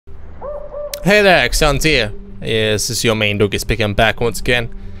Hey there, Xons here. Yes, this is your main doge speaking. I'm back once again.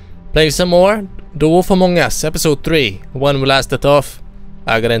 Playing some more The Wolf Among Us, episode 3. When we last left off,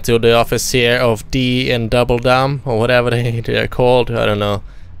 I got into the office here of D and Double Down, or whatever they're called, I don't know.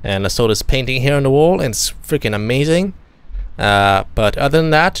 And I saw this painting here on the wall, and it's freaking amazing. But other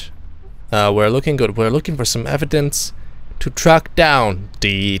than that, we're looking good. We're looking for some evidence to track down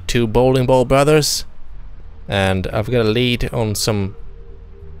the two bowling ball brothers. And I've got a lead on some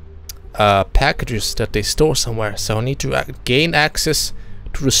packages that they store somewhere, so I need to gain access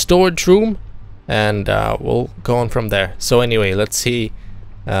to the storage room, and we'll go on from there. So anyway, let's see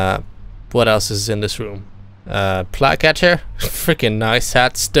what else is in this room. Flycatcher, freaking nice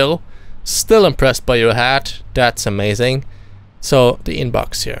hat. Still impressed by your hat. That's amazing. So the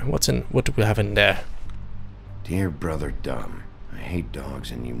inbox here, what do we have in there? Dear Brother Dumb, I hate dogs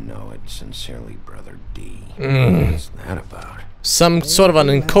and you know it. Sincerely, Brother D. What's that about? Some sort of an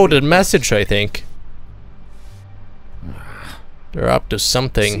encoded message, I think. They're up to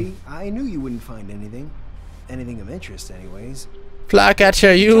something. See, I knew you wouldn't find anything of interest anyways.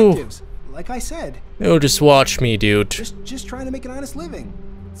 Flycatcher, you! Detectives, like I said. You just watch me, dude. Just trying to make an honest living.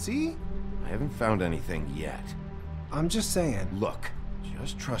 See? I haven't found anything yet. I'm just saying. Look,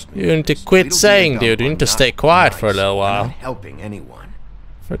 just trust me. You need to quit saying, dude. You need to stay quiet for a little while. I'm not helping anyone.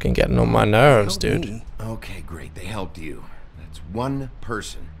 Freaking getting on my nerves, dude. Me. Okay, great. They helped you. That's one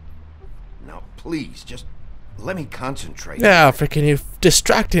person. Now, please, just let me concentrate. Yeah, freaking you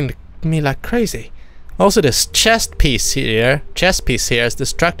distracting me like crazy. Also, this chess piece here is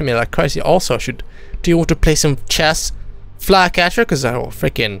distracting me like crazy. Also, do you want to play some chess, Flycatcher? Because I will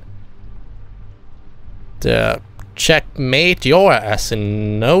freaking checkmate your ass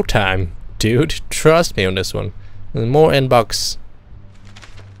in no time, dude. Trust me on this one. And more inbox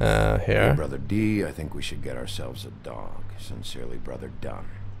here. Hey, Brother D, I think we should get ourselves a dog. Sincerely, Brother Dumb.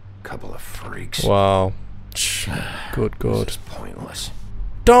 Couple of freaks. Wow. Good. This is pointless.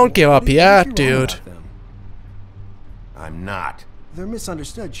 Don't give up yet, What's wrong dude. about them? I'm not. They're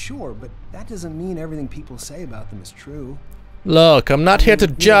misunderstood, sure, but that doesn't mean everything people say about them is true. Look, I'm not here to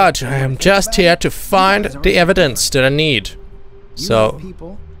judge. I am just here to find the evidence that I need. You So, help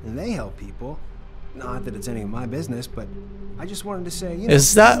people, and they help people. Not that it's any of my business, but I just wanted to say, you know,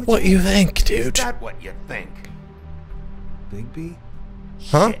 is that what you think, Is dude? that what you think? Big B?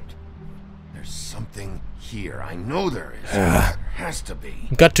 Huh? Shit. There's something here. I know there is. There has to be.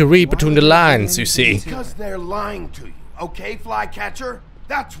 Got to read between the lines, you see. Because they're lying to you. Okay, Flycatcher?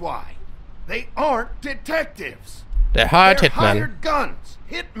 That's why. They aren't detectives. They're hired They're hitmen. hired guns.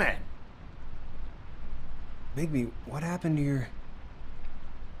 Hitmen. Bigby, what happened to your...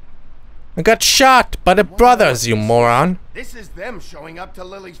 I got shot by the brothers, you moron. This is them showing up to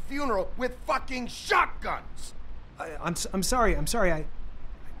Lily's funeral with fucking shotguns. I'm sorry. I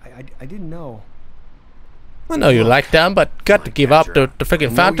didn't know. I know you like them, but got to give up the freaking I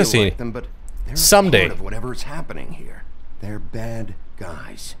know fantasy. you like them, but they're Someday. a part of whatever's happening here. They're bad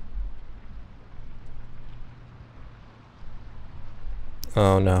guys.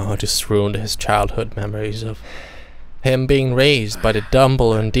 Oh no, I just ruined his childhood memories of him being raised by the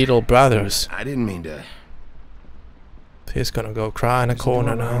Dumble and Deedle brothers. I didn't mean to. He's gonna go cry in a There's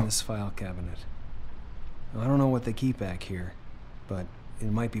corner door behind now. this file cabinet. I don't know what they keep back here, but it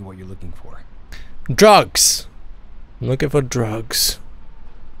might be what you're looking for. Drugs! I'm looking for drugs.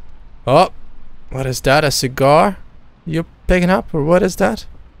 Oh, what is that? A cigar? You picking up, or what is that?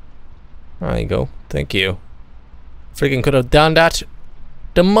 There you go. Thank you. Freaking could have done that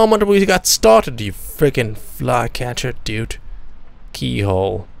the moment we got started, you freaking Flycatcher, dude.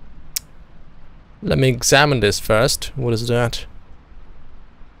 Keyhole. Let me examine this first. What is that?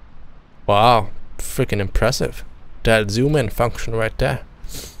 Wow, freaking impressive. That zoom in function right there.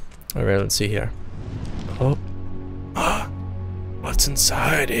 Alright, let's see here. Oh. What's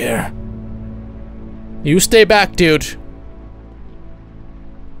inside here? You stay back, dude.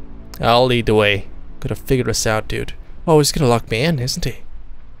 I'll lead the way. Gotta figure this out, dude. Oh, he's gonna lock me in, isn't he?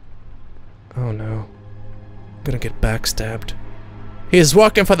 Oh no. I'm gonna get backstabbed. He's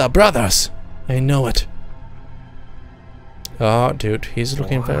working for the brothers! I know it. Oh, dude, he's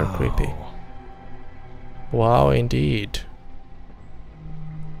looking very creepy. Wow, indeed.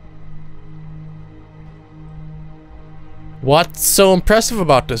 What's so impressive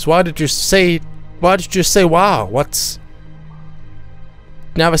about this? Why did you say wow? What's...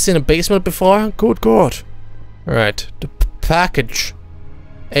 Never seen a basement before? Good God. Alright, the package.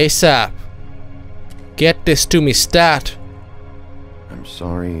 ASAP. Get this to me, stat. I'm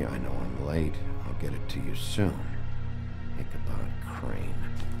sorry, I know I'm late. I'll get it to you soon. Ichabod Crane.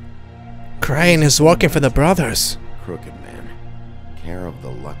 Crane is working for the brothers. Crooked man. Care of the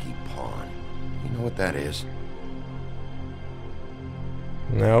Lucky Pawn. You know what that is?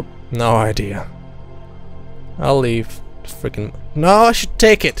 Nope, no idea. I'll leave. Freaking no, I should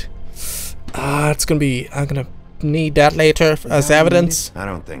take it. It's gonna be. I'm gonna need that later as evidence. I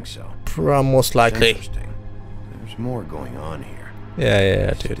don't think so. Most likely. Interesting. There's more going on here.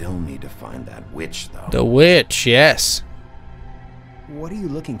 Yeah, dude. Still need to find that witch, though. The witch, yes. What are you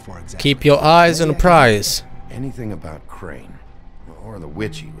looking for exactly? Keep your eyes on the prize. Anything about Crane, or the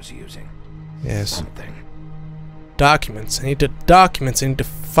witch he was using. Yes. Something. Documents. I need the documents. I need the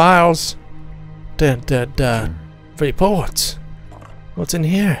files. The reports. What's in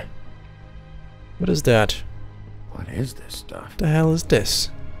here? What is that? What is this stuff? The hell is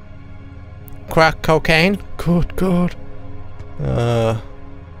this? Crack cocaine? Good God.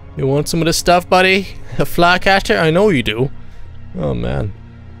 You want some of this stuff, buddy? A flycatcher? I know you do. Oh man.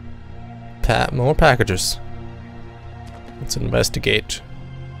 More packages. Let's investigate.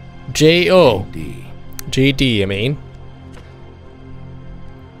 J.O. D. J.D. I mean.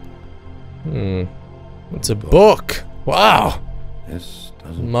 It's a book. Wow. This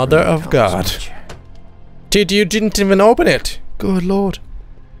doesn't Mother really of tell us God. much. Dude, you didn't even open it. Good Lord.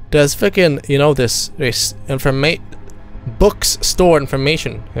 There's freaking, you know, this books store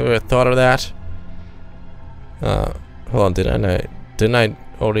information. Have you ever thought of that? Hold on, didn't I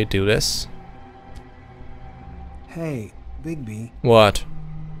already do this? Hey, Bigby, What?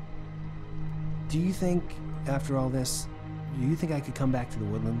 do you think, after all this, do you think I could come back to the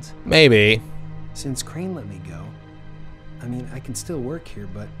Woodlands? Maybe. Since Crane let me go, I mean, I can still work here,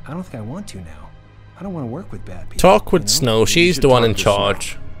 but I don't think I want to now. I don't want to work with bad people. Talk with you know? Snow. You She's should the one talk in to Snow.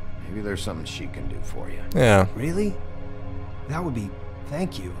 charge. Maybe there's something she can do for you. Yeah. Really? That would be...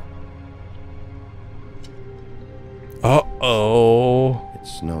 Thank you. Uh-oh.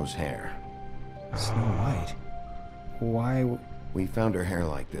 It's Snow's hair. Snow White. Why... We found her hair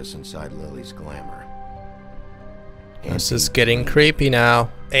like this inside Lily's glamour. This is getting creepy now.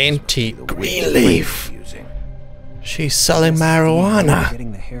 Antique Greenleaf. She's selling marijuana.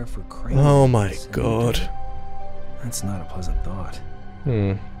 Getting the hair for Crane. Oh my God. That's not a pleasant thought.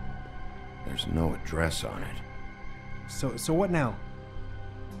 There's no address on it. So what now?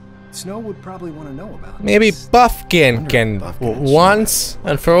 Snow would probably want to know about it. Maybe Buffkin can Buffkin and once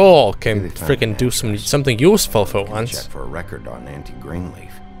and for all can Maybe they found freaking an do address. something useful for Can once. check for a record on Auntie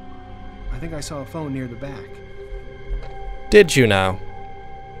Greenleaf. I think I saw a phone near the back. Did you now?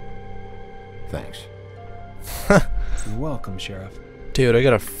 Thanks. You're welcome, Sheriff. Dude, I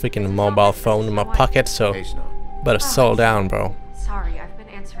got a freaking mobile phone in my pocket, so Hey, Snow. better settle down, bro. Sorry, I've been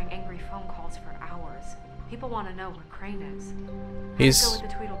answering angry phone calls for hours. People want to know where Crane is. He's- Let's go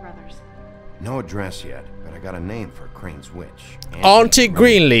with the Tweedle brothers. No address yet, but I got a name for Crane's witch. Auntie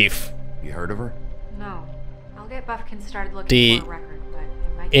Greenleaf. You heard of her? No. I'll get Buffkin started looking The for a record, but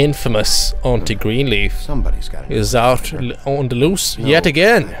it might take infamous Auntie Greenleaf Somebody's got to is out on the loose No, yet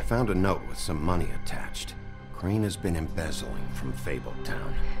again. I found a note with some money attached. Crane has been embezzling from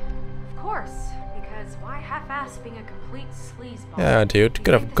Fabletown. Of course, because why half-ass being a complete sleazeball? Yeah, dude, You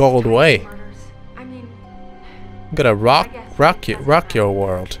could have think gold this away. murders? I mean, Gotta rock your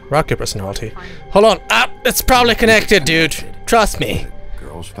world, rock your personality. Hold on, it's probably connected, dude. Trust me.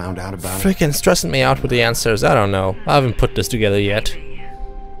 Girls found out about it. Freaking stressing me out with the answers. I don't know. I haven't put this together yet.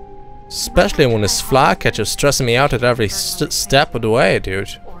 Especially when this flycatcher's stressing me out at every step of the way, dude.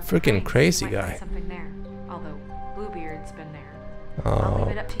 Freaking crazy guy. something there. Although Bluebeard's been there.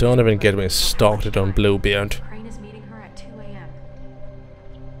 Oh, don't even get me started on Bluebeard. Crane is meeting her at 2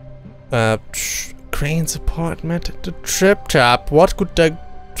 a.m. Crane's apartment, the trip trap. What could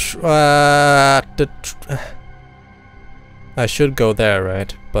I should go there,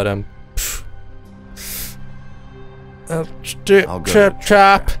 right? But I'll go trip to the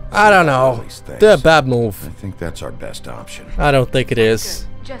trap. I don't know. All these things. They're a bad move. I think that's our best option. I don't think it is.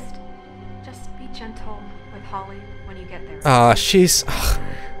 Good. Just be gentle with Holly when you get there. Ah, she's.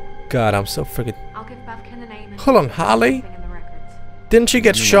 God, I'm so freaking. I'll give Buffkin a name. Hold on, Holly? In the records. Didn't she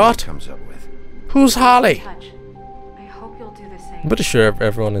get Let me know what shot? he comes up with. Who's Holly? Touch. I hope you'll do the same. I'm pretty sure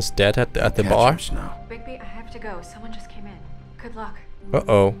everyone is dead at the Catch bar. her, Snow. Bigby, I have to go. Someone just came in. Good luck.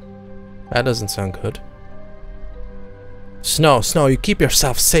 Uh-oh. That doesn't sound good. Snow, you keep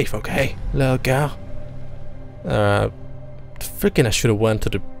yourself safe, okay? Little girl. Freaking I should have went to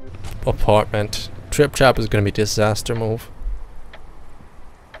the apartment. Trip trap is gonna be a disaster move.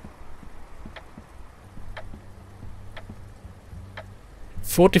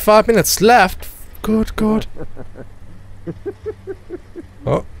 "45 minutes left. Good God."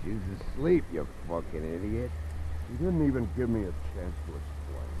 Oh, She's asleep, you fucking idiot. You didn't even give me a chance to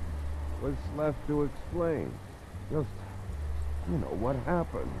explain. What's left to explain? Just, you know, what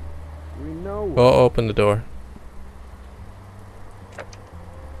happened. We know it. Go open the door.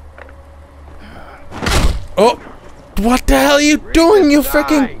 Oh! What the hell are you doing, you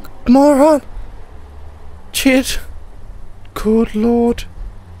freaking moron? Shit. Good lord.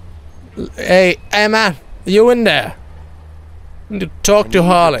 Hey, man. You in there? I need to talk to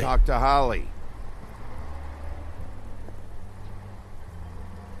Harley. Talk to Holly.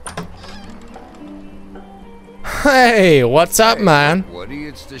 Hey, what's up, man? Woody,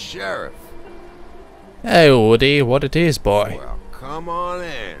 it's the sheriff. Hey, Woody, what it is, boy? Well, come on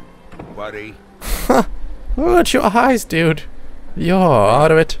in, buddy. Look at your eyes, dude. You're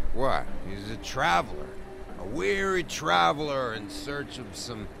out of it. What? He's a traveler. A weary traveler in search of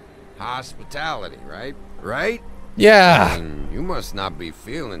some hospitality, right? Right? Yeah. You must not be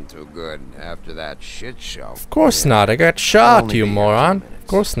feeling too good after that shit show. Of course not. I got I'll shot, only you be here moron. 2 minutes. Of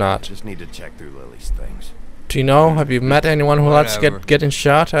course not. Just need to check through Lily's things. Do you know? Have you met anyone who likes Whatever. getting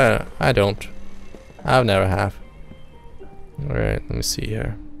shot? I don't. I've never have. Alright, let me see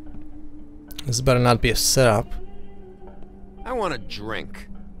here. This better not be a setup. I want a drink.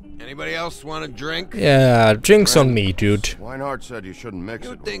 Anybody else want a drink? Yeah, drinks on me, dude. Swinehart said you shouldn't mix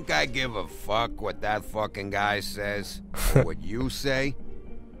You it. think I give a fuck what that fucking guy says? Or what you say?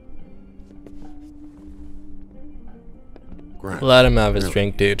 Grant, Let him have his really,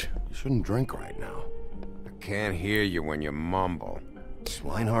 drink, dude. You shouldn't drink right now. I can't hear you when you mumble.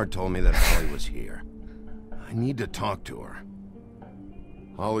 Swinehart told me that Holly was here. I need to talk to her.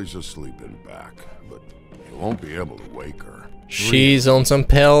 Holly's asleep in back, but you won't be able to wake her. She's on some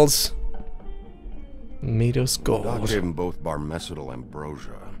pills. Meadows Doc gold. gave them both barmecidal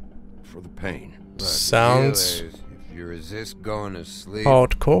ambrosia for the pain. But Sounds the deal is, if you resist going to sleep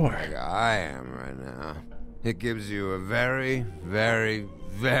hardcore. like I am right now, it gives you a very, very,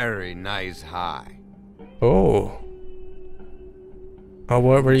 very nice high. Oh. Oh,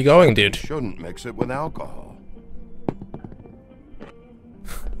 where are you going, dude? Shouldn't mix it with alcohol.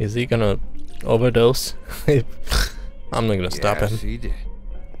 Is he gonna overdose? I'm not gonna stop Yes, him. he did.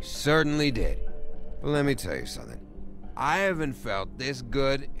 He certainly did. But let me tell you something. I haven't felt this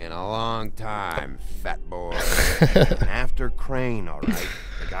good in a long time, fat boy. And after Crane, all right?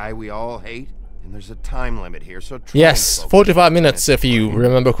 The guy we all hate? And there's a time limit here, so try and Yes, focus. 45 minutes if you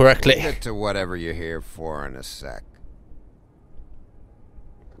remember We'll correctly. get to whatever you're here for in a sec.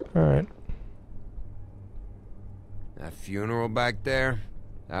 Alright. That funeral back there,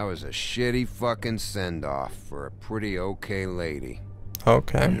 that was a shitty fucking send-off for a pretty okay lady.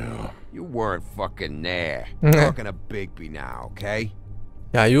 Okay. Yeah. You weren't fucking there. Mhm. Talking to Bigby now, okay?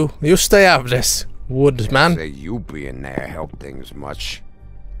 Yeah, you stay out of this, Woods man. Say you being there helped things much.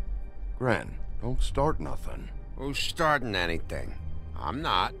 Gren, don't start nothing. Who's starting anything? I'm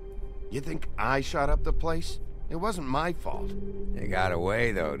not. You think I shot up the place? It wasn't my fault. They got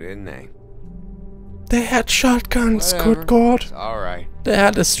away though, didn't they? They had shotguns, Whatever. good god. It's alright. They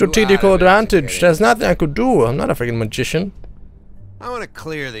had a strategical out of it, advantage. forget it. There's nothing I could do. I'm not a freaking magician. I want to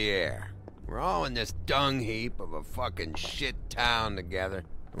clear the air. We're all in this dung heap of a fucking shit town together.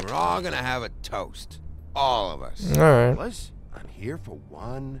 And we're all gonna have a toast. All of us. Alright. Fellas, I'm here for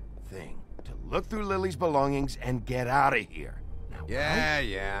one thing. To look through Lily's belongings and get out of here. Now,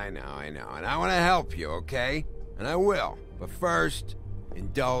 Yeah, I know. And I want to help you, okay? And I will. But first,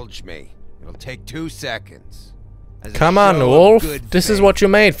 indulge me. It'll take 2 seconds. As a Come on, show of Wolf. good This is faith. what you're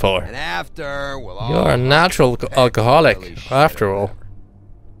made for. And after, we'll all... You're a natural unpack alcoholic, Lily's shit after or all. whatever.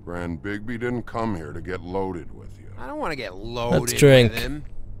 Grand Bigby didn't come here to get loaded with you. I don't want to get loaded drink. with him.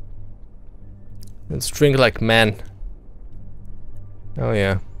 Let's drink like men. Oh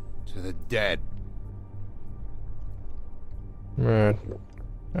yeah. To the dead. Right.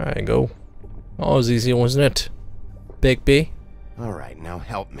 There you go. Oh, it was easy, wasn't it? Big B. all right, now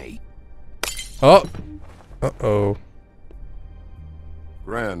help me. Oh. Uh-oh.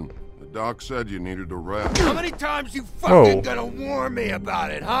 Gran, the doc said you needed a rest. How many times you fucking Oh. gonna warn me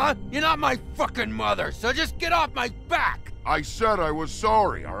about it, huh? You're not my fucking mother, so just get off my back! I said I was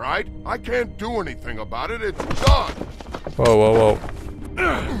sorry, all right? I can't do anything about it. It's done. Whoa.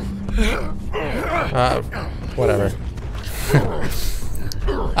 Whatever.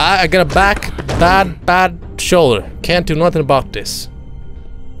 I got a bad shoulder. Can't do nothing about this.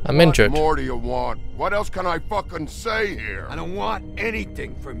 I'm injured. What more do you want? What else can I fucking say here? I don't want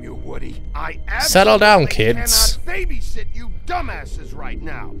anything from you, Woody. I Settle down, absolutely kids. cannot babysit you dumbasses right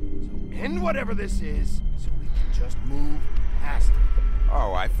now. So end whatever this is, so we can just move past it.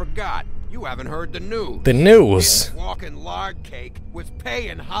 Oh, I forgot. You haven't heard the news. The news. This walking lard cake was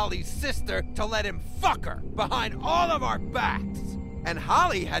paying Holly's sister to let him fuck her behind all of our backs. And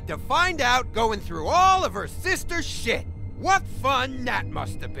Holly had to find out going through all of her sister's shit. What fun that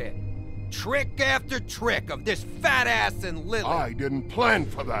must have been. Trick after trick of this fat ass and Lily. I didn't plan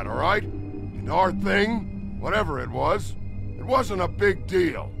for that, all right? And our thing, whatever it wasn't a big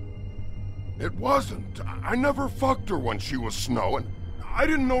deal. It wasn't. I never fucked her when she was snowing. I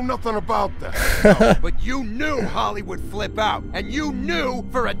didn't know nothing about that. But you knew Holly would flip out, and you knew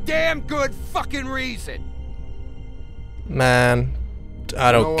for a damn good fucking reason. Man,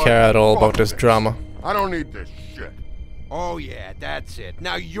 I don't care at all about this drama. I don't need this shit. Oh yeah, that's it.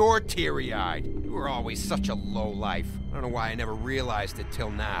 Now you're teary-eyed. You were always such a lowlife. I don't know why I never realized it till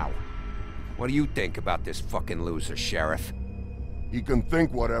now. What do you think about this fucking loser, Sheriff? He can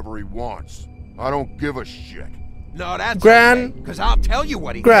think whatever he wants. I don't give a shit. No, that's Gran, because I'll tell you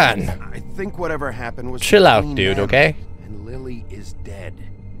what he Gran, thinks. I think whatever happened was chill out, between dude, them, okay? And Lily is dead.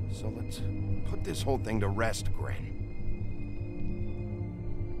 So let's put this whole thing to rest, Gren.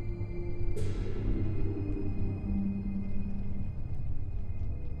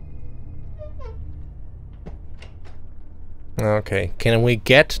 Okay, can we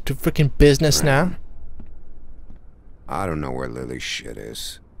get to freaking business now? I don't know where Lily's shit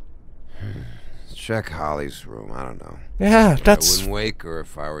is. Check Holly's room, I don't know. Yeah, I that's... wouldn't wake her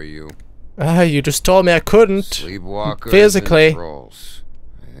if I were you. You just told me I couldn't. Sleepwalkers Physically. and trolls.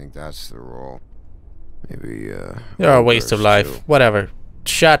 I think that's the rule. Maybe, You're a waste of ogres, life. too. Whatever.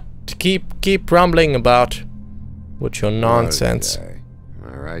 Shut. Keep rumbling about with your nonsense. What a day.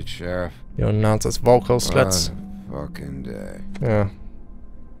 Am I right, Sheriff? Your nonsense vocals. What Let's... a fucking day. Yeah.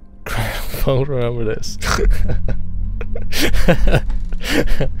 I won't remember this.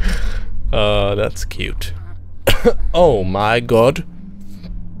 Oh, that's cute. Oh my god.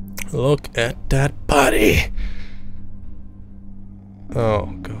 Look at that body. Oh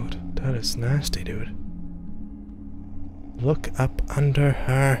god, that is nasty, dude. Look up under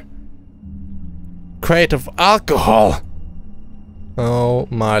her crate of alcohol. Oh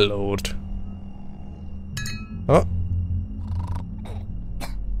my lord. Oh.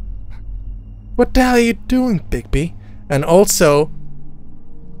 What the hell are you doing, Bigby? And also,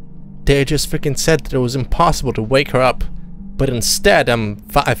 they just freaking said that it was impossible to wake her up. But instead,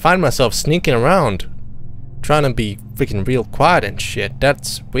 I find myself sneaking around, trying to be freaking real quiet and shit.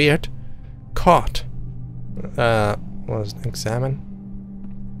 That's weird. Caught. What was it? Examine?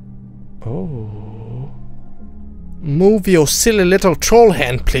 Oh. Move your silly little troll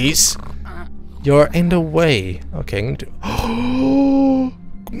hand, please. You're in the way. Okay, I'm gonna do...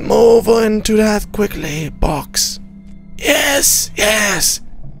 Move into that quickly, box. Yes, yes.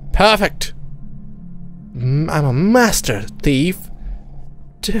 Perfect. I'm a master thief.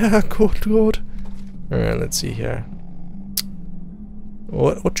 Yeah, good. Alright, let's see here.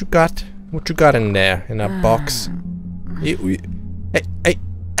 What you got? What you got in there in that box? Hey!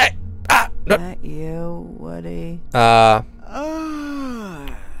 Ah! No. That you, Woody?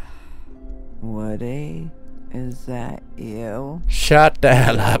 Woody, is that you? Shut the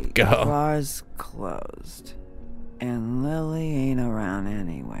hell up, The girl. bar's closed, and Lily ain't around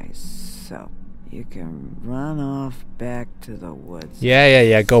anyway, so you can run off back to the woods.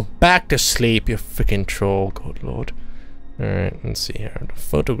 Yeah. Go back to sleep, you freaking troll. Good lord. Alright, let's see here. The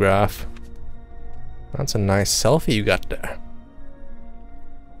photograph. That's a nice selfie you got there.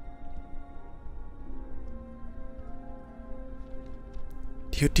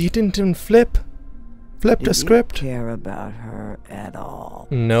 You didn't even flip the script? Did you care about her at all?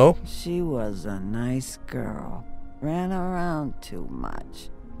 No. She was a nice girl. Ran around too much,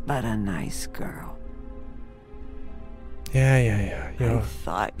 but a nice girl. Yeah. I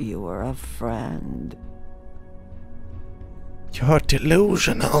thought you were a friend. You're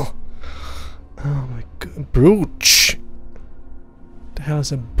delusional. Oh my god. Brooch. The hell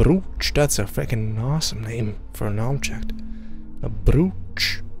is a brooch? That's a freaking awesome name for an object. A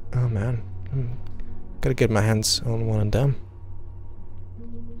brooch. Oh man. Gotta get my hands on one of them.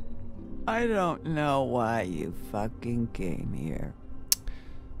 I don't know why you fucking came here.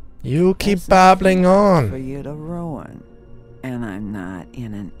 You keep There's babbling nothing for on. you to ruin, and I'm not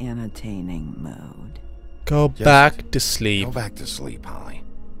in an entertaining mood. Go Just back to sleep. Go back to sleep, Holly.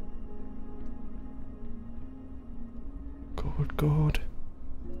 Good.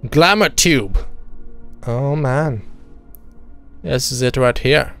 Glamour tube. Oh man. This is it right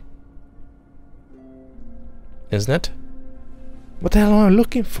here. Isn't it? What the hell am I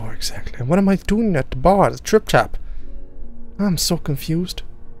looking for exactly? What am I doing at the bar, the trip tap? I'm so confused.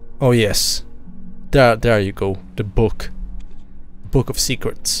 Oh yes. There you go. The book. Book of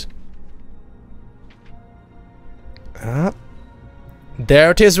Secrets.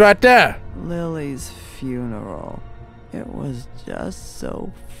 There it is right there. Lily's funeral. It was just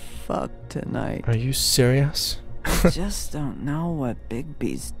so fucked tonight. Are you serious? I just don't know what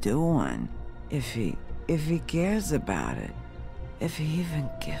Bigby's doing. If he cares about it. If he even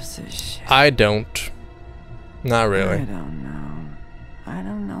gives a shit. I don't. Not really. I don't know. I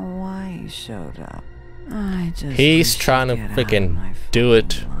don't know why he showed up. I just He's wish trying to he'd get out of freaking my do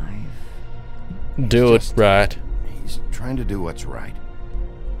it. fucking life. Do it right. He's trying to do what's right.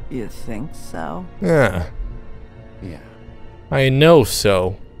 You think so? Yeah. Yeah. I know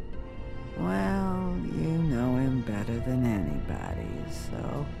so. Well, you know him better than anybody,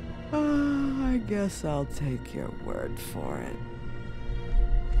 so I guess I'll take your word for it.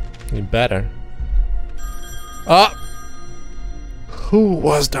 You better. Oh! Who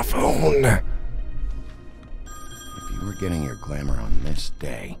was the phone? If you were getting your glamour on this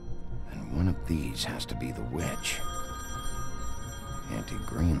day, then one of these has to be the witch. Auntie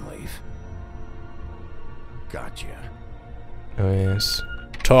Greenleaf. Gotcha. Oh yes.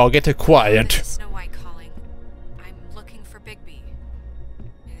 Target acquired. This is Snow White calling. I'm looking for Bigby.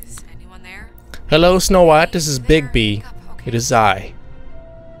 Is anyone there? Hello, Snow White. This is There, Bigby. pick up, okay. It is I.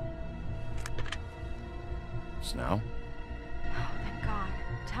 Snow? Oh, thank God.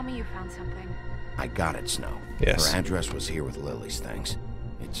 Tell me you found something. I got it, Snow. Yes. Her address was here with Lily's things.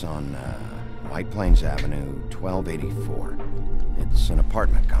 It's on, White Plains Avenue, 1284. It's an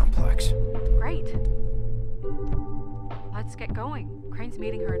apartment complex. Great. Let's get going. Crane's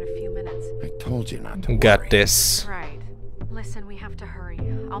meeting her in a few minutes. I told you not to Got worry. this. Right. Listen, we have to hurry.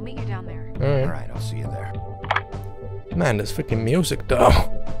 I'll meet you down there. Alright. Alright, I'll see you there. Man, this freaking music though.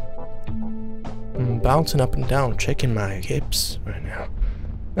 I'm bouncing up and down, shaking my hips right now.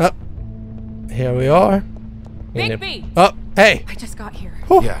 Oh, here we are. In Bigby! Oh, hey! I just got here.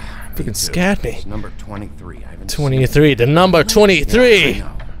 Oh, Yeah. freaking too. scared me. It's number 23. I haven't seen 23, the number it. 23! Yeah, I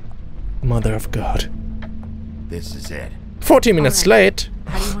know. Mother of God. This is it. 40 minutes Alright. late.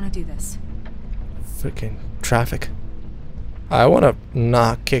 How do you want to do this? Freaking traffic. I wanna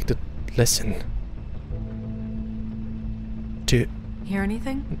not kick the. Listen. Dude. Hear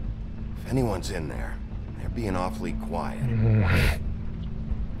anything? If anyone's in there, they're being awfully quiet.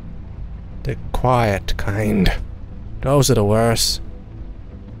 The quiet kind. Those are the worst.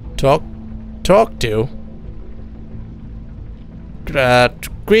 Talk to.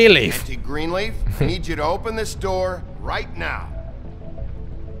 Greenleaf. Auntie Greenleaf, I need you to open this door right now.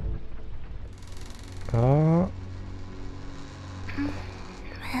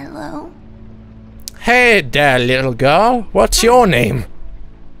 Hello? Hey there, little girl. What's your name?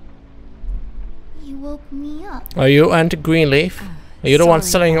 You woke me up. Are you Auntie Greenleaf? Are you the one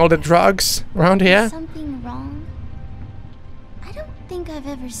sorry selling about all the that. drugs around Is here? something wrong? I don't think I've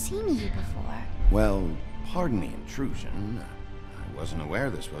ever seen you before. Well, pardon the intrusion. I wasn't aware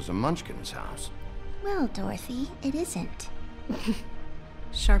this was a Munchkin's house. Well, Dorothy, it isn't.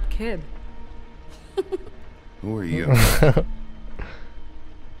 Sharp kid. Who are you? Yes.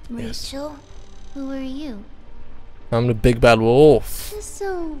 Rachel, who are you? I'm the big bad wolf. Just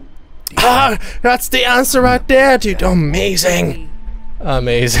so... Ah, that's the answer right there, dude. Amazing.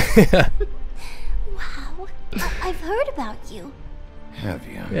 Amazing. Wow. I've heard about you. Have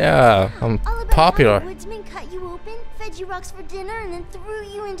you? Yeah, I'm All about popular. how the woodsman cut you open, fed you rocks for dinner, and then threw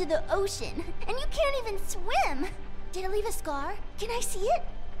you into the ocean. And you can't even swim. Did it leave a scar? Can I see it?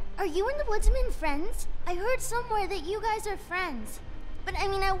 Are you and the woodsman friends? I heard somewhere that you guys are friends. But I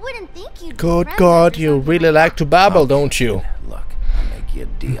mean, I wouldn't think you'd be Good friends God, after you something really like to babble, don't you? Look, I'll make you a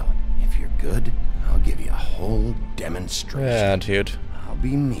deal. If you're good, I'll give you a whole demonstration. Yeah, dude. I'll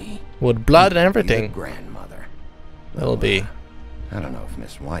be me. With blood and Be the everything. grandmother. That'll be. I don't know if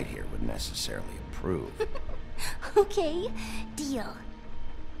Miss White here would necessarily approve. Okay, deal.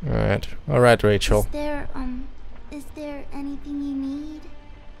 Alright, Rachel. Is there anything you need?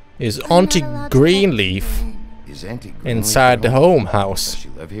 Is I'm Auntie not allowed to let Greenleaf people in. Is Auntie Greenleaf inside the at home Does house? she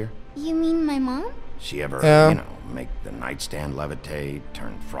live here? You mean my mom? She ever, Yeah. make the nightstand levitate,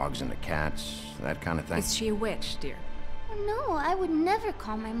 turn frogs into cats, that kind of thing? Is she a witch, dear? No, I would never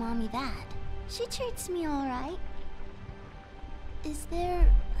call my mommy that. She treats me all right. Is there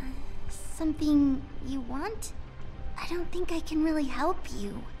something you want? I don't think I can really help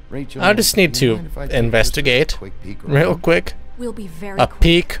you. Rachel, I just need do you to mind if I take just a investigate quick peek real around? quick. We'll be very A quick,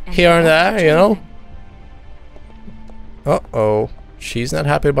 peek and here you and won't there, touch you know? anything. Uh-oh. She's not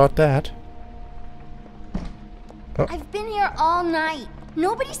happy about that. I've been here all night.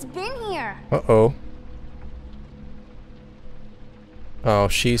 Nobody's been here. Uh-oh. Oh,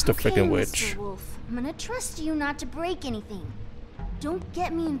 she's the Okay, freaking Mr. witch. Wolf, I'm gonna trust you not to break anything. Don't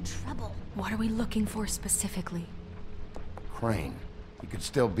get me in trouble. What are we looking for specifically? Crane, you could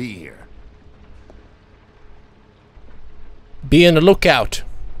still be here. Be on the lookout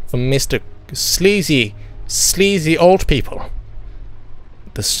for Mr. Sleazy sleazy old people.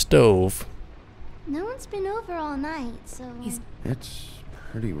 The stove. No one's been over all night, so... It's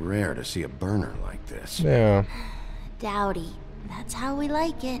pretty rare to see a burner like this. Yeah. Dowdy. That's how we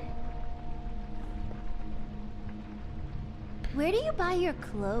like it. Where do you buy your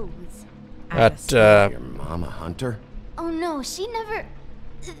clothes? At, Your mom a hunter? Oh no, she never...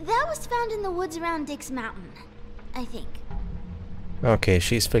 That was found in the woods around Dick's Mountain, I think. Okay,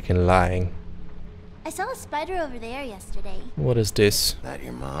 she's freaking lying. I saw a spider over there yesterday. What is this? That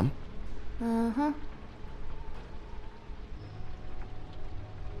your mom? Uh-huh.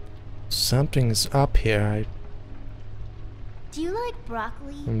 Something's up here. Do you like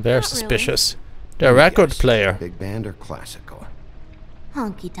broccoli? I'm very Not suspicious. The record Yes. player. Big band or classical? Really.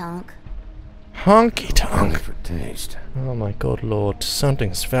 Honky tonk. Honky Only tonk. for taste. Oh my god, lord.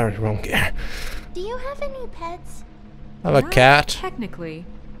 Something's very wrong here. Do you have any pets? I have a Not cat. Technically.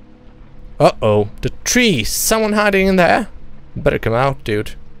 Uh-oh. The tree. Someone hiding in there. Better come out,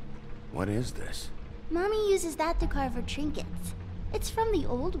 dude. What is this? Mommy uses that to carve her trinkets. It's from the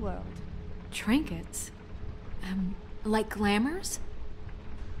old world. Trinkets. Like glamours?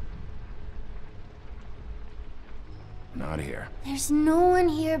 Not here. There's no one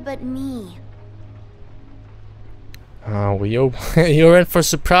here but me. Oh, well, you're in for a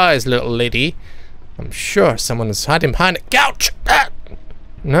surprise, little lady. I'm sure someone is hiding behind a couch. Ah!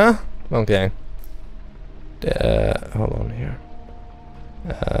 No? Okay. Hold on here.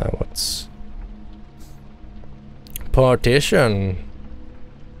 What's... Partition.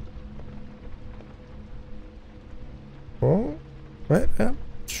 Oh? What?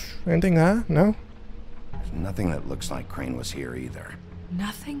 Anything there? No? There's nothing that looks like Crane was here either.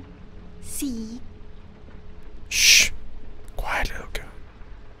 Nothing? See? Shh. Quiet, little girl.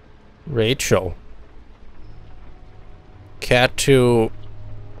 Rachel. Cat to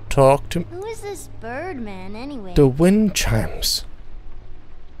talk to Who is this bird man anyway? the wind chimes.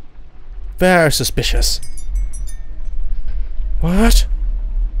 Very suspicious. What?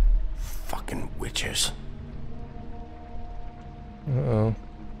 Fucking witches. Uh-oh.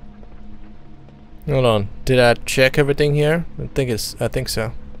 Hold on. Did I check everything here? I think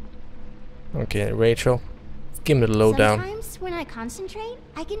so. Okay, Rachel. Give me the lowdown. Sometimes when I concentrate,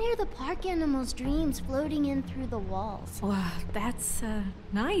 I can hear the park animals' dreams floating in through the walls. Wow, that's,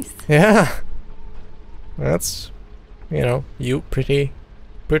 nice. Yeah. That's, you know, you pretty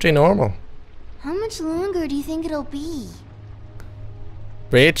normal. How much longer do you think it'll be?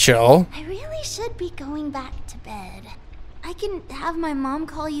 Rachel. I really should be going back to bed. I can have my mom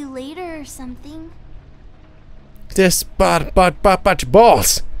call you later or something. This but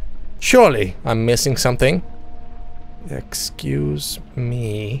balls. Surely I'm missing something. Excuse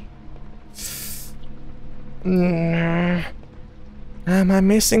me. Am I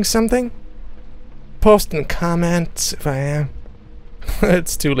missing something? Post in comments if I am.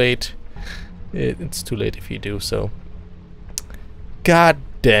 It's too late. It's too late if you do so. God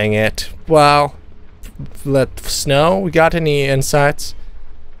dang it. Well, let Snow, we got any insights?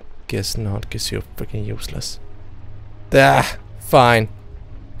 Guess not, guess you're freaking useless. Ah, fine.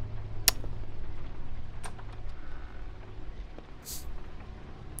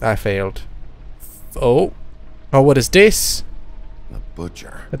 I failed. Oh. Oh, what is this? The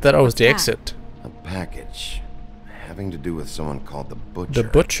butcher. I thought it was the that? exit. A package. Having to do with someone called the Butcher. The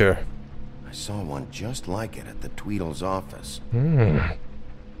butcher. I saw one just like it at the Tweedle's office. Hmm.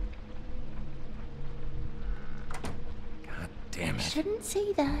 God damn it. Shouldn't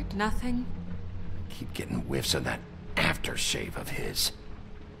say that. Nothing? Keep getting whiffs of that aftershave of his.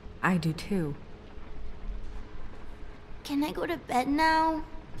 I do too. Can I go to bed now?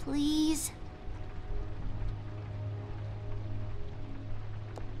 Please?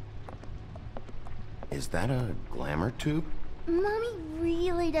 Is that a glamour tube? Mommy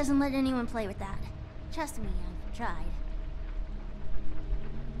really doesn't let anyone play with that. Trust me, I've tried.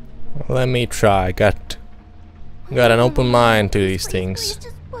 Let me try. Got an open mind to these things. Please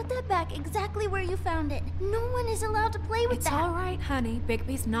just put that back exactly where you found it. No one is allowed to play with It's that. alright, honey.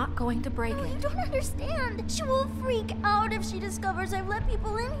 Bigby's not going to break No, you it. don't understand. She will freak out if she discovers I've let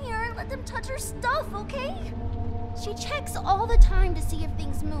people in here and let them touch her stuff, okay? She checks all the time to see if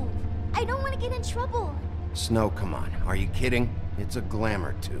things move. I don't want to get in trouble. Snow, come on. Are you kidding? It's a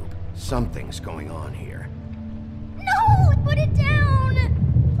glamour tube. Something's going on here. No! Put it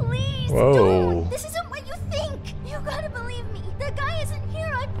down! Please, Whoa. don't! This isn't what you think! You gotta believe me. The guy isn't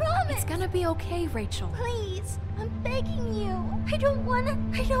here, I promise! It's gonna be okay, Rachel. Please, I'm begging you. I don't wanna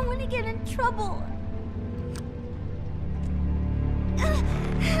get in trouble.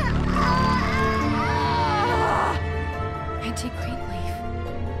 Antique green leaf.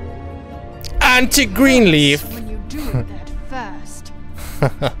 romantic Greenleaf. When you do that fast.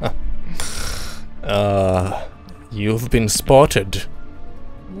 You've been spotted.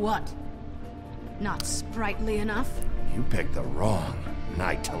 What? Not sprightly enough? You picked the wrong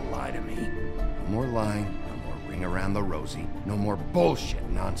night to lie to me. No more lying, no more ring around the rosy, no more bullshit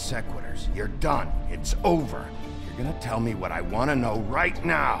non sequiturs. You're done. It's over. You're gonna tell me what I want to know right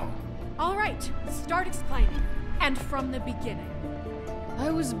now. All right, start explaining. And from the beginning. I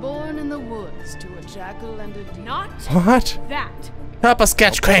was born in the woods to a jackal and a deer. Not What? that. Help us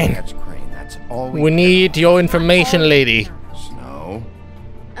catch Crane. Catch Crane. That's all We need your information, lady. Snow.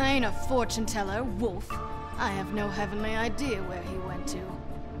 I ain't a fortune teller, Wolf. I have no heavenly idea where he went to.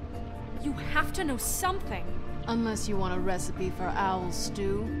 You have to know something. Unless you want a recipe for owl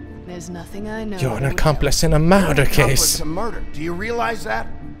stew, there's nothing I know. You're an that would accomplice in a murder Accomplice case. to murder. Do you realize that?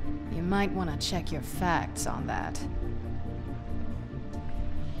 help. You might want to check your facts on that.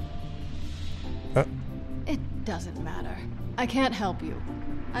 It doesn't matter. I can't help you.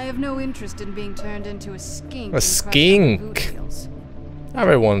 I have no interest in being turned into a skink. A skink?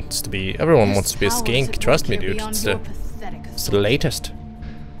 Everyone wants to be a skink. Trust me, dude. It's the latest.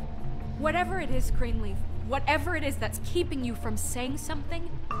 Whatever it is, Greenleaf, whatever it is that's keeping you from saying something,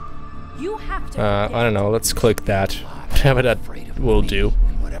 you have to. I don't know. Let's click that. Whatever that will do.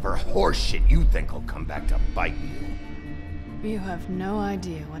 And whatever horseshit you think will come back to bite you. You have no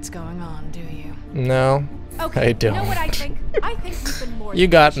idea what's going on, do you? No, Okay, I don't. You know what I think? I think you've been more. You than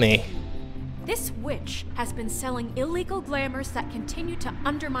got you me. should be. This witch has been selling illegal glamours that continue to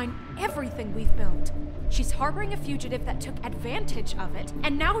undermine everything we've built. She's harboring a fugitive that took advantage of it,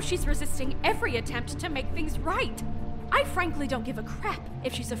 and now she's resisting every attempt to make things right. I frankly don't give a crap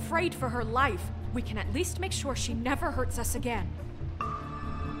if she's afraid for her life. We can at least make sure she never hurts us again.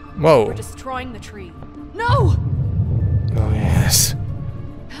 Whoa. We're destroying the tree. No! Oh yes.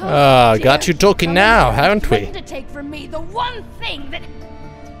 Got you talking now, haven't we? To take from me the one thing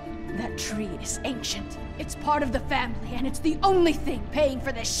that tree is ancient. It's part of the family, and it's the only thing paying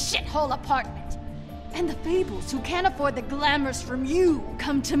for this shithole apartment. And the Fables, who can't afford the glamours from you,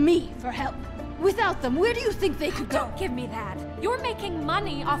 come to me for help. Without them, where do you think they could go? Don't give me that. You're making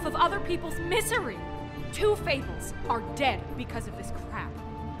money off of other people's misery. 2 Fables are dead because of this crap.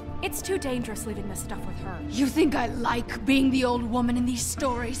 It's too dangerous leaving this stuff with her. You think I like being the old woman in these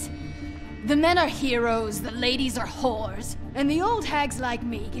stories? The men are heroes, the ladies are whores, and the old hags like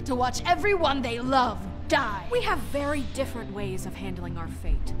me get to watch everyone they love die. We have very different ways of handling our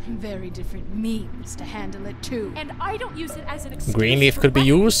fate. Very different means to handle it too. And I don't use it as an excuse. Greenleaf for could be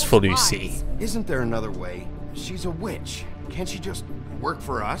wrecking useful, people's you lives. see. Isn't there another way? She's a witch. Can't she just work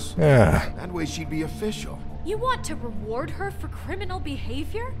for us? Yeah. That way she'd be official. You want to reward her for criminal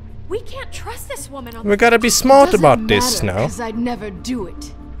behavior? We can't trust this woman on We gotta be smart Doesn't about this matter, now. 'cause I'd never do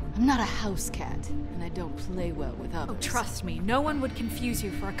it. I'm not a house cat, and I don't play well with others. Oh, trust me, no one would confuse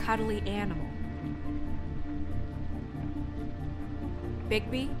you for a cuddly animal.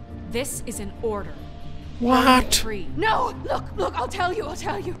 Bigby, this is an order. Burn the What? tree. No! Look, I'll tell you.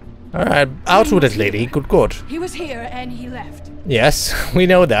 Alright, out with it, lady. Good. He was here, and he left. Yes, we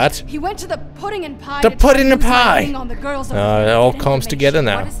know that. He went to the pudding and pie. The to try pudding and use my pie! ring on the girls of It the all get comes together information.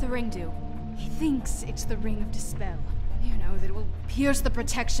 now. What does the ring do? He thinks it's the ring of dispel. You know, that it will pierce the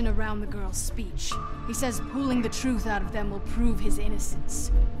protection around the girl's speech. He says pulling the truth out of them will prove his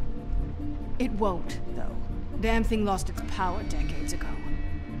innocence. It won't, though. Damn thing lost its power decades ago.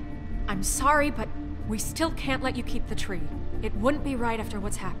 I'm sorry, but we still can't let you keep the tree. It wouldn't be right after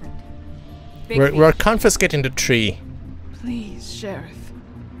what's happened. Bigby, We're confiscating the tree. Please, Sheriff.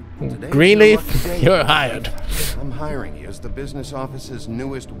 Today's Greenleaf, your lucky day. you're hired. I'm hiring you as the business office's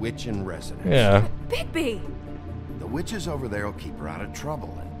newest witch in residence. Yeah. Bigby! The witches over there will keep her out of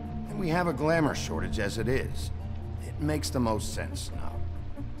trouble, and we have a glamour shortage as it is. It makes the most sense now.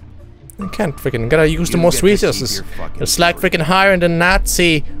 You can't freaking gotta use the You most get to keep resources. your fucking It's like story. freaking hiring the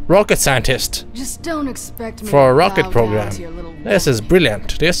Nazi rocket scientist Just don't expect me for a to rocket bow down program. to your little This is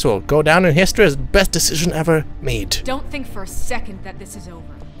brilliant. This will go down in history as the best decision ever made. Don't think for a second that this is over.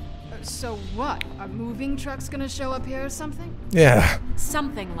 So what? Are moving trucks gonna show up here or something? Yeah,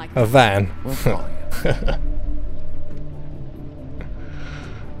 Something like a van. We'll call you.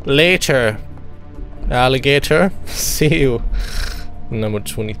 Later, alligator. See you. Number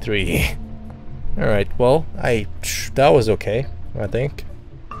 23. Alright, well, that was okay, I think.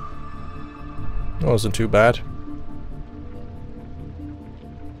 That wasn't too bad.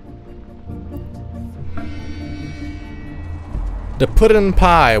 The pudding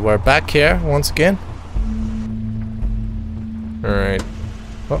pie, we're back here once again. Alright.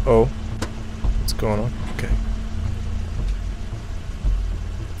 Uh-oh. What's going on? Okay.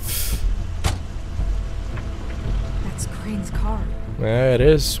 Crane's car. Yeah, it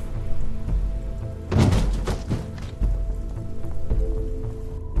is.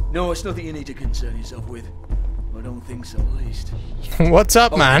 No, it's nothing you need to concern yourself with. I don't think so, at least. What's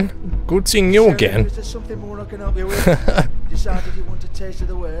up, man? Good seeing you again. Is there something more I can help you with? Decided you want a taste of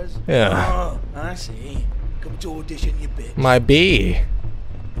the wares? Yeah. Oh, I see. Come to audition, you bitch. My bee.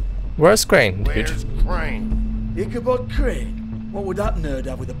 Where's Crane, dude? Where's Crane? Ichabod Crane? What would that nerd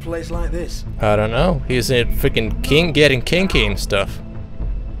have with a place like this? I don't know. He's a freaking king, getting kinky and stuff.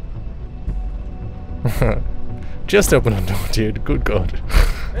 Just open the door, dude. Good God.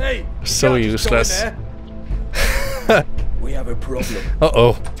 Hey! So you can't just go in useless. there. We have a problem.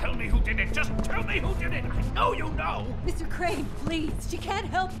 Uh-oh. Tell me who did it. Just tell me who did it. I know you know. Mr. Crane, please. She can't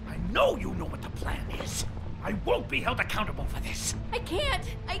help. I know you know what the plan is. I won't be held accountable for this. I can't.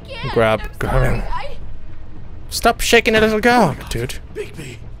 I can't. Grab I'm sorry. him. Stop shaking a little girl, dude.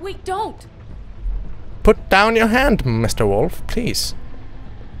 Bigby! Wait, don't. Put down your hand, Mr. Wolf, please.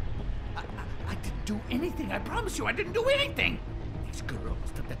 I didn't do anything. I promise you, I didn't do anything. These girls,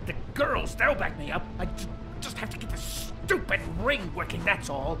 the girls, they'll back me up. I just have to get this stupid ring working, that's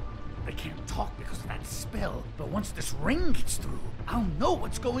all. I can't talk because of that spell, but once this ring gets through, I'll know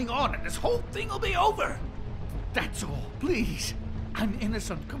what's going on and this whole thing will be over. That's all, please. I'm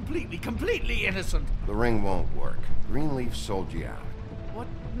innocent, completely innocent. The ring won't work. Greenleaf sold you out. What?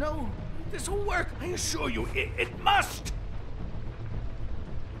 No, this will work. I assure you, it must.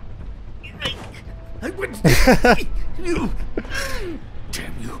 I would. You.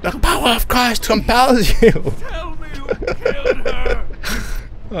 Damn you. The power of Christ compels you. Tell me who killed her.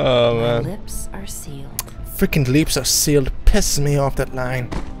 Oh, man. Lips are sealed. Freaking lips are sealed. Pisses me off, that line.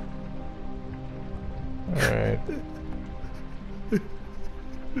 Alright.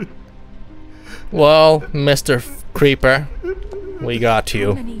 Well, Mr. Creeper, we got How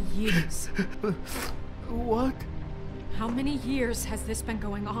you. many years? What? How many years has this been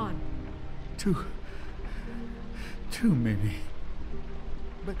going on? Too many.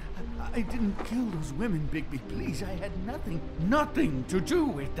 But I didn't kill those women, Bigby. Please, I had nothing to do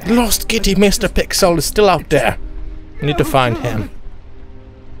with that. Lost Kitty Mr. Pixel is still out there. We need to find him.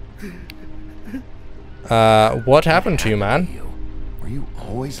 What happened to you, man? Were you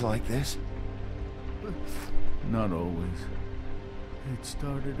always like this? Not always. It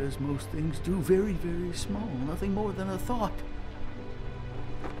started as most things do, very small, nothing more than a thought.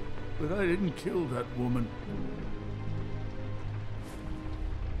 But I didn't kill that woman.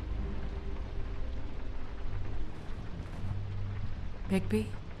 Bigby?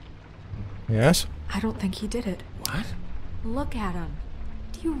 Yes? I don't think he did it. What? Look at him.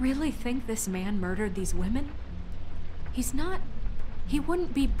 Do you really think this man murdered these women? He's not... He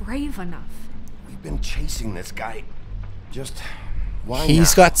wouldn't be brave enough. We've been chasing this guy. Just... why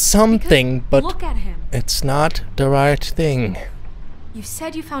He's now? got something, Because but look at him. it's not the right thing. You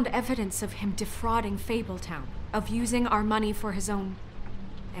said you found evidence of him defrauding Fabletown, of using our money for his own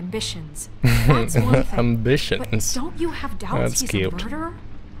ambitions. That's one thing. Ambitions. But don't you have doubts That's he's cute. a murderer?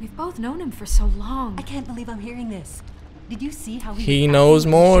 We've both known him for so long. I can't believe I'm hearing this. Did you see how He was knows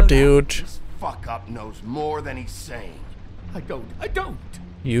acting when more, showed up? dude. This fuck up knows more than he's saying. I don't.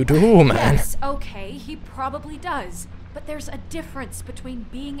 You do, man. Yes, okay, he probably does. But there's a difference between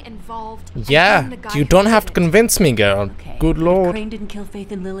being involved and Yeah, being the guy you who don't did have to it. convince me, girl. Okay. Good if lord. Crane didn't kill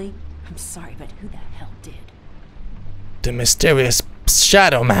Faith and Lily. I'm sorry, but who the hell did? The mysterious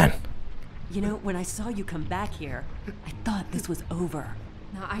Shadow Man. You know, when I saw you come back here, I thought this was over.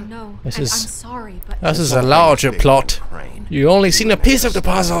 No, I know. This and is- I'm sorry, but This is a larger plot. Crane. You only seen a piece of the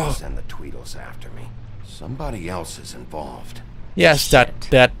puzzle. Send the Tweedles after me. Somebody else is involved. Yes, that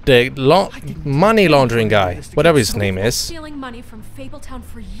money laundering guy, whatever his name is. stealing money from Fabletown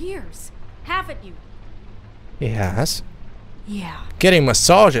for years, haven't you? He has. Yeah. Getting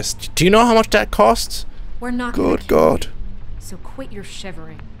massages. Do you know how much that costs? We're not gonna Good kill God. you, so quit your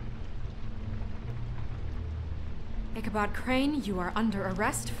shivering. Ichabod Crane, you are under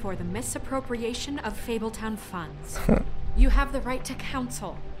arrest for the misappropriation of Fabletown funds. You have the right to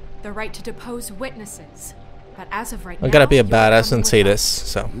counsel, the right to depose witnesses. But as of right now, I gotta be a you are badass coming and say with this, us.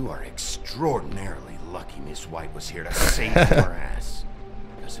 so. You are extraordinarily lucky Miss White was here to save your ass.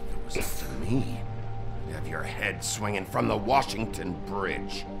 Because if it was up to me, you'd have your head swinging from the Washington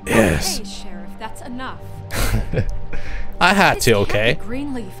Bridge. Yes. Okay, Sheriff, that's enough. I had This to, can't okay? be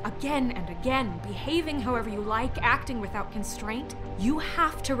Greenleaf again and again, behaving however you like, acting without constraint. You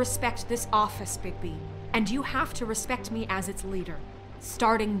have to respect this office, Bigby. And you have to respect me as its leader.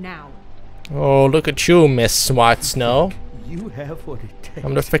 Starting now. Oh, look at you, Miss White Snow. You have what it takes.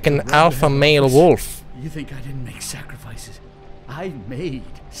 I'm the to freaking run the alpha head male office. wolf. You think I didn't make sacrifices? I made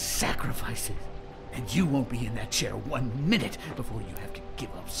sacrifices. And you won't be in that chair 1 minute before you have to give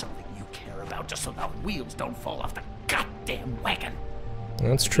up something you care about just so the wheels don't fall off the goddamn wagon.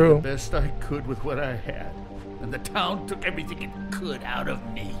 That's I did true. the best I could with what I had, and the town took everything it could out of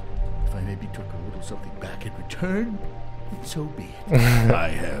me. If I maybe took a little something back in return, so be it. I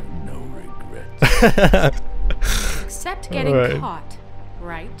have no regrets. Except getting Alright. caught,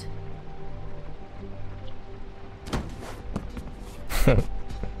 right?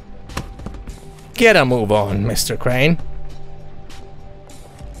 Get a move on, Mr. Crane.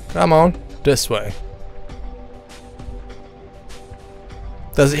 Come on, this way.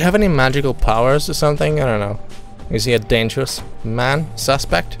 Does he have any magical powers or something? I don't know. Is he a dangerous man?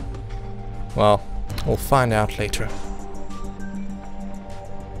 Suspect? Well, we'll find out later.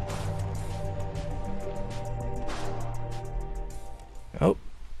 Oh.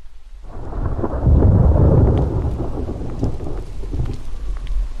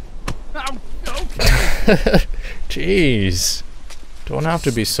 Jeez. Don't have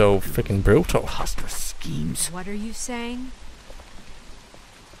to be so freaking brutal. Preposterous schemes. What are you saying?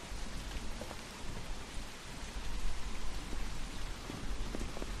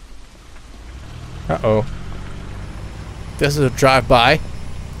 Uh-oh. This is a drive-by.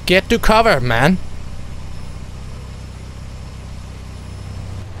 Get to cover, man.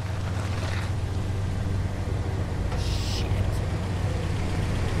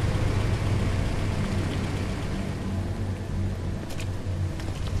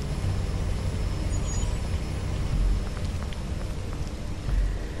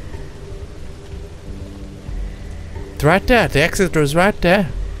 It's right there. The exit is right there.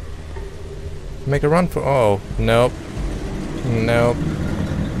 Make a run for... Oh, nope. Nope.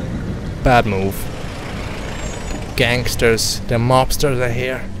 Bad move. Gangsters. The mobsters are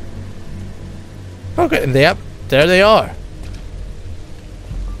here. Okay, yep. There they are.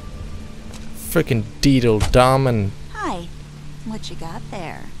 Freaking Deedle Dum and... Hi. What you got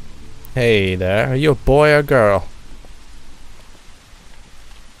there? Hey there. Are you a boy or girl?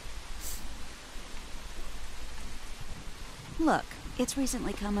 Look, it's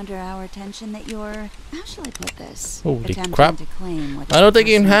recently come under our attention that you're... How shall I put this? Holy Attempting crap. to claim what I don't think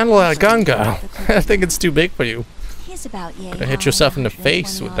you can personal handle that gun, property girl. of the I think it's too big for you. He's about yay Hit high, yourself in the 120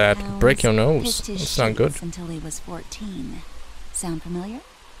 face with odd that. pounds. Break your nose. Pitched his That's not good. shins until he was 14. Sound familiar?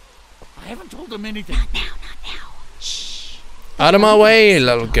 I haven't told him anything. Not now. Shh. Out of my way,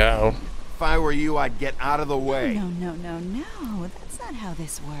 little girl. If I were you, I'd get out of the way. No. That's not how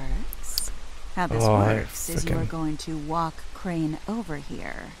this works. How this Oh, I works is you are frickin- going to walk Crane over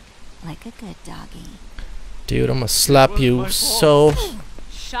here. Like a good doggy. Dude, I'm gonna slap you so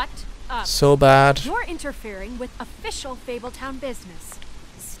Shut up. bad. You're interfering with official Fabletown business.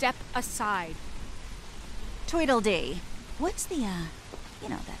 Step aside. Tweedledee. What's the, you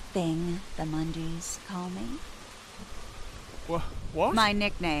know, that thing the Mundies call me? What? My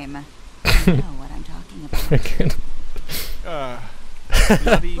nickname. You know what I'm talking about. Freaking.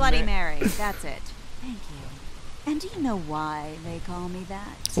 Bloody Mary, that's it. Thank you. And do you know why they call me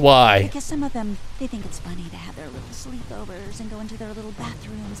that? Why? Because some of them, they think it's funny to have their little sleepovers and go into their little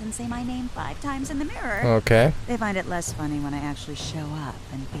bathrooms and say my name 5 times in the mirror. Okay. They find it less funny when I actually show up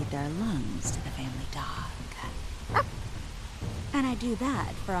and feed their lungs to the family dog. And I do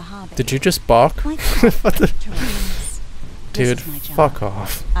that for a hobby. Did you just bark? Like What the- This Dude, is my job. fuck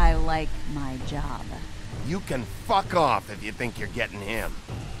off. I like my job. You can fuck off if you think you're getting him.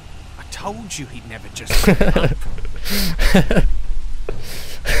 I told you he'd never just give up.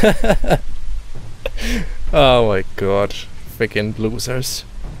 Oh my god. Freaking losers.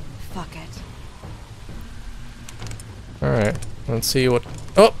 Fuck it. Alright. Let's see what...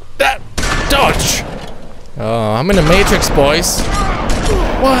 Oh! That! Dodge! Oh, I'm in the Matrix, boys.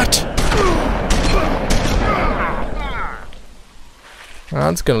 What?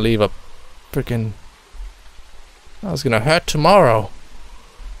 That's gonna leave a freaking... That's gonna hurt tomorrow.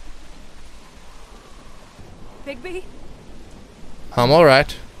 Bigby? I'm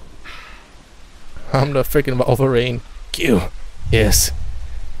alright. I'm the freaking Wolverine. Q. Yes.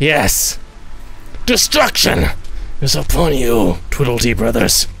 Yes! Destruction is upon you, Tweedledee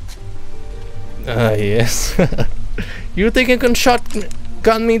brothers. Yes. You think you can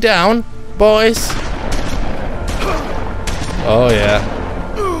gun me down, boys? Oh yeah.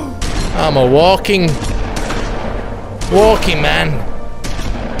 I'm a walking man.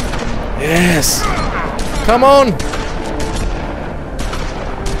 Yes. Come on.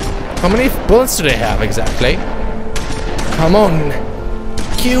 How many bullets do they have exactly? Come on.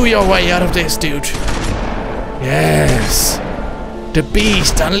 Cue your way out of this, dude. Yes. The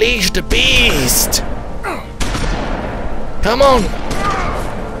beast. Unleash the beast. Come on.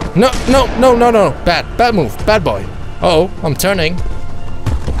 No, no, no, no, no. Bad move. Bad boy. Uh-oh, I'm turning.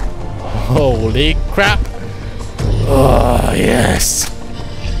 Holy crap. Oh, yes.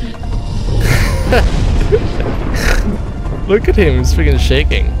 Look at him, he's freaking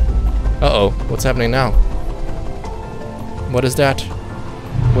shaking. Uh-oh, what's happening now? What is that?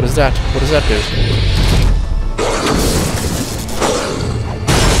 What is that? What does that do?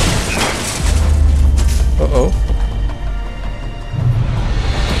 Uh-oh.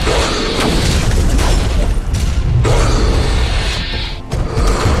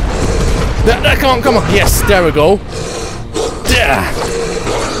 Come on. Yes, there we go. Yeah.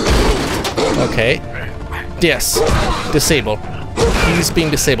 Okay. Yes. Disabled. He's being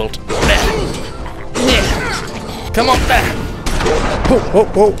disabled. Come on.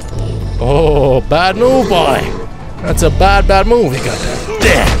 Oh. Oh, bad move, boy. That's a bad move he got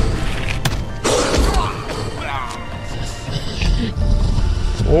there.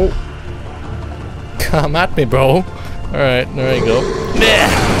 Oh. Come at me, bro. Alright, there you go.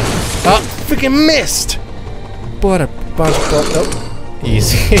 Oh, freaking missed! What a bunch of... Oh,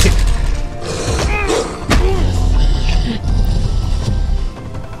 easy.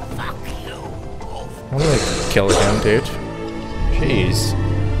 I'm gonna kill him, dude. Jeez.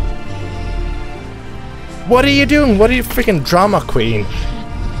 What are you doing? What are you freaking drama queen?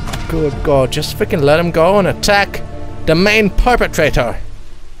 Good God, just freaking let him go and attack the main perpetrator.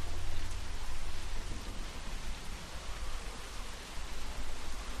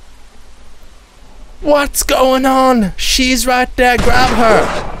 What's going on? She's right there, grab her!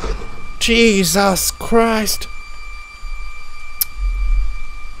 Jesus Christ.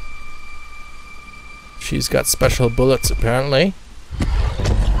 She's got special bullets, apparently. That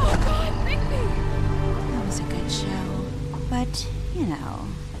was a good show, but, you know,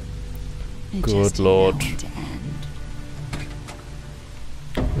 it Good just Lord. didn't know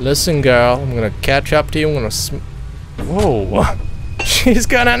when to end. Listen, girl, I'm gonna catch up to you. I'm gonna Whoa. She's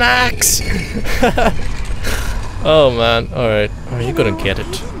got an axe! Oh, man. Alright. Oh, you're gonna get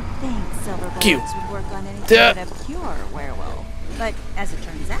it. Cute. Yeah. But as it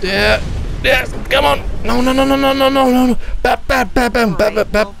turns out, Yeah. Come on. No.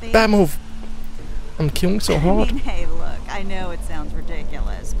 Bad move. I'm killing so hard. I mean, hey, look. I know it sounds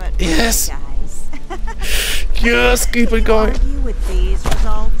ridiculous, but yes. Guys. Yes, keep it going. Argue with these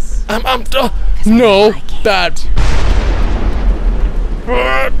results. No. Bad.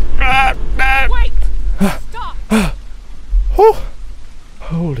 Wait! Stop! Oh.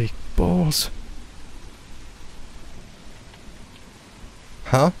 Holy balls.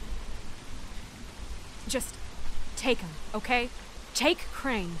 Huh? Just take him, okay? Take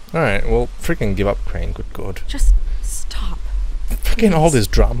Crane. Alright, well, freaking give up Crane, good God. Just stop. Freaking all this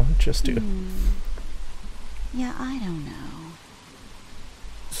drama, just do. Yeah, I don't know.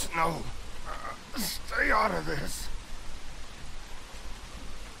 Snow, stay out of this.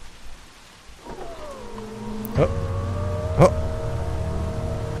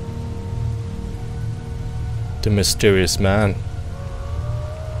 The mysterious man.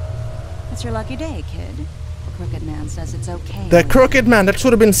 It's your lucky day, kid. The Crooked Man says it's okay. The Crooked Man, that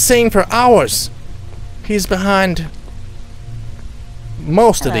should have been saying for hours. He's behind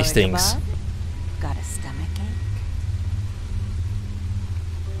most of these things. Got a stomachache?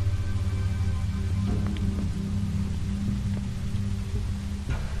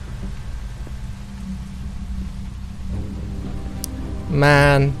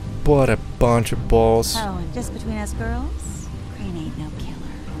 Man, what a bunch of balls. Oh, and just between us girls, Crane ain't no killer.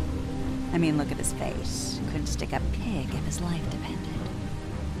 I mean, look at his face. Couldn't stick a pig if his life depended.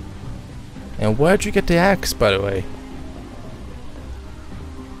 And where'd you get the axe, by the way?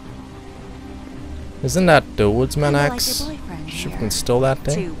 Isn't that the woodsman axe? She can steal that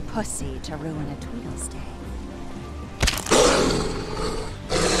thing? Too pussy to ruin a Tweedle stay.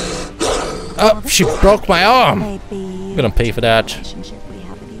 Oh, she broke my arm! I'm gonna pay for that.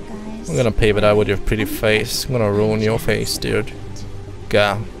 I'm gonna pay for that with your pretty face. I'm gonna ruin your face, dude.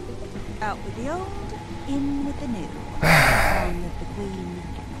 Go. Out with the old, in with the new. On with the queen.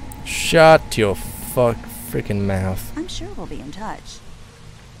 Shut your freaking mouth. I'm sure we'll be in touch.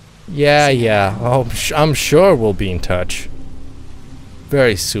 Yeah. Oh, I'm sure we'll be in touch.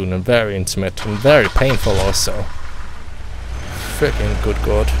 Very soon and very intimate and very painful also. Freaking good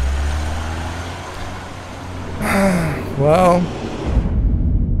God. Well.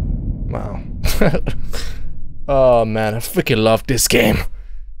 Wow. Oh man, I freaking love this game.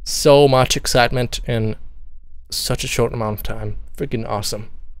 So much excitement in such a short amount of time. Freaking awesome.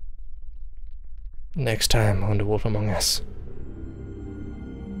 Next time on The Wolf Among Us.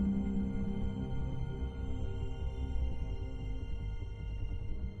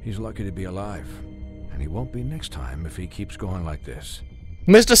 He's lucky to be alive. And he won't be next time if he keeps going like this.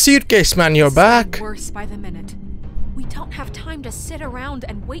 Mr. Suitcase Man, you're back. Worse by the minute. We don't have time to sit around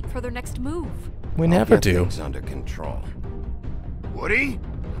and wait for their next move. We never do. Things under control. Woody,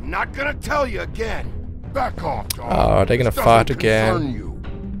 I'm not gonna tell you again. Back off, dog. Oh, they're gonna This fight doesn't again. concern you.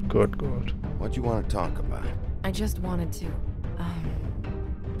 Good, good. What you want to talk about? I just wanted to,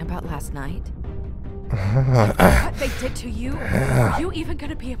 about last night. What they did to you? Are you even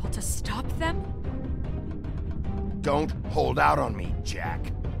gonna be able to stop them? Don't hold out on me,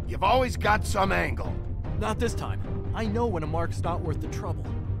 Jack. You've always got some angle. Not this time. I know when a mark's not worth the trouble.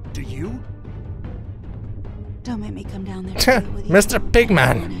 Do you? Don't make me come down there to deal with you. Mr.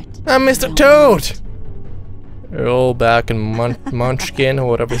 Pigman! I'm Mr. Toad! They're all back in Munchkin, or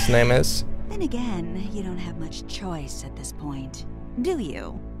whatever his name is. Then again, you don't have much choice at this point, do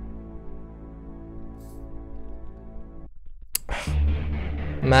you?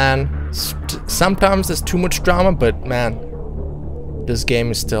 Man, sometimes there's too much drama, but man, this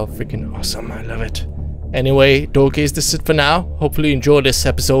game is still freaking awesome. I love it. Anyway, Dogeys, this is it for now. Hopefully you enjoyed this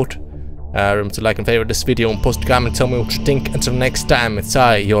episode. Remember to like and favorite this video and post a comment and tell me what you think. Until next time, it's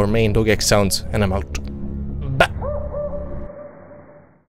I, your main Doge Sounds, and I'm out.